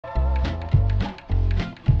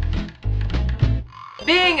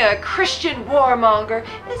Being a Christian warmonger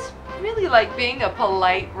is really like being a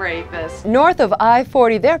polite rapist. North of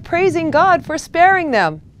I-40, they're praising God for sparing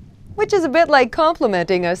them, which is a bit like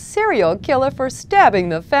complimenting a serial killer for stabbing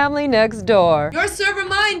the family next door. Your server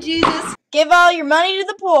mine, Jesus. Give all your money to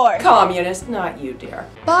the poor. Communist, not you, dear.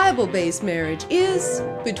 Bible-based marriage is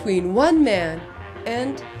between one man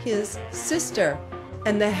and his sister.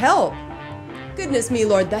 And the help, goodness me,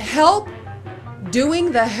 Lord, the help,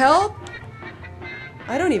 doing the help,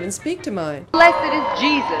 I don't even speak to mine. Blessed is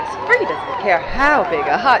Jesus, for he doesn't care how big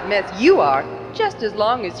a hot mess you are, just as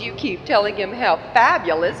long as you keep telling him how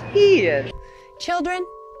fabulous he is. Children,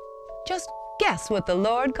 just guess what the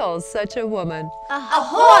Lord calls such a woman.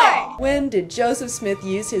 Ahoy! When did Joseph Smith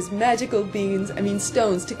use his magical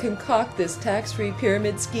stones to concoct this tax-free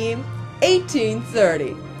pyramid scheme?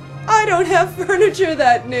 1830. I don't have furniture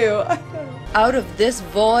that new. Out of this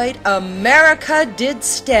void, America did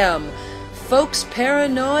stem. Folks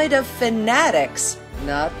paranoid of fanatics,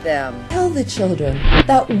 not them. Tell the children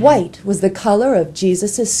that white was the color of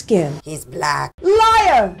Jesus' skin. He's black.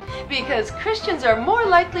 Liar! Because Christians are more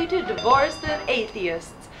likely to divorce than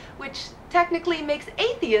atheists, which technically makes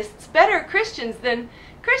atheists better Christians than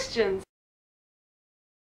Christians.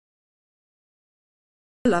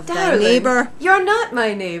 Love thy neighbor. You're not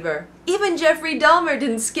my neighbor. Even Jeffrey Dahmer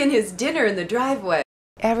didn't skin his dinner in the driveway.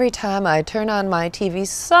 Every time I turn on my TV,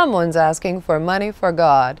 someone's asking for money for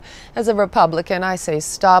God. As a Republican, I say,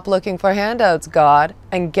 stop looking for handouts, God,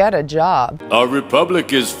 and get a job. Our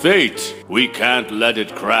republic is fate. We can't let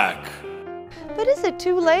it crack. But is it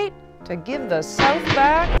too late to give the South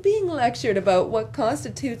back? Being lectured about what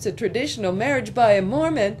constitutes a traditional marriage by a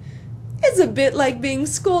Mormon is a bit like being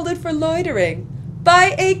scolded for loitering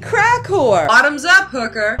by a crack whore. Bottoms up,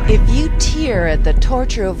 hooker. If you tear at the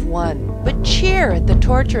torture of one, but cheer at the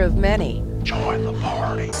torture of many, Join the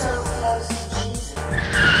party.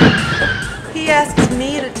 he asks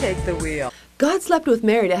me to take the wheel. God slept with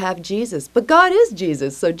Mary to have Jesus, but God is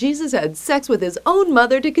Jesus, so Jesus had sex with his own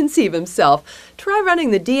mother to conceive himself. Try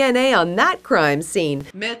running the DNA on that crime scene.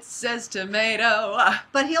 Mitz says tomato.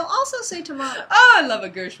 But he'll also say tomato. Oh, I love a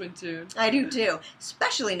Gershwin tune. I do too,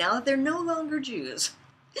 especially now that they're no longer Jews.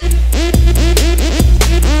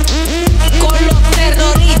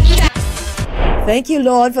 Thank you,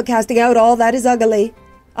 Lord, for casting out all that is ugly.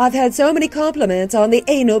 I've had so many compliments on the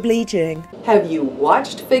anal bleaching. Have you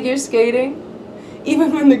watched figure skating?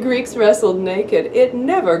 Even when the Greeks wrestled naked, it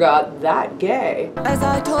never got that gay. As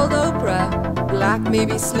I told Oprah, black may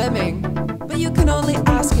be slimming, but you can only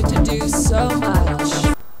ask it to do so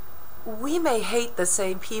much. We may hate the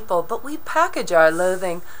same people, but we package our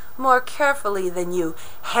loathing more carefully than you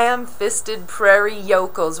ham-fisted prairie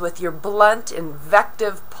yokels with your blunt,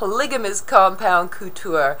 invective, polygamous compound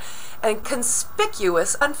couture and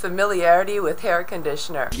conspicuous unfamiliarity with hair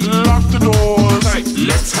conditioner. Lock the doors. Hey,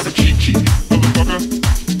 let's have a cheat,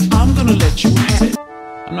 motherfucker. I'm gonna let you have it.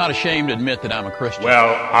 I'm not ashamed to admit that I'm a Christian.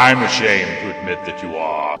 Well, I'm ashamed to admit that you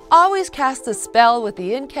are. Always cast a spell with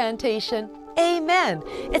the incantation, Amen.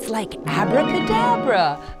 It's like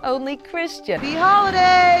abracadabra, only Christian. Happy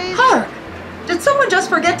holidays! Hark! Did someone just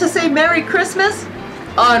forget to say Merry Christmas?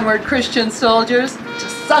 Onward, Christian soldiers, to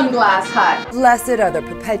Sunglass Hut. Blessed are the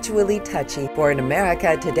perpetually touchy, for in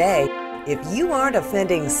America today, if you aren't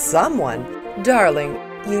offending someone, darling,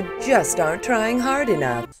 you just aren't trying hard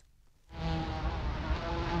enough.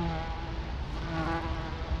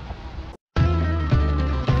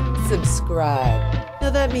 Subscribe. Now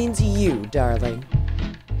that means you, darling.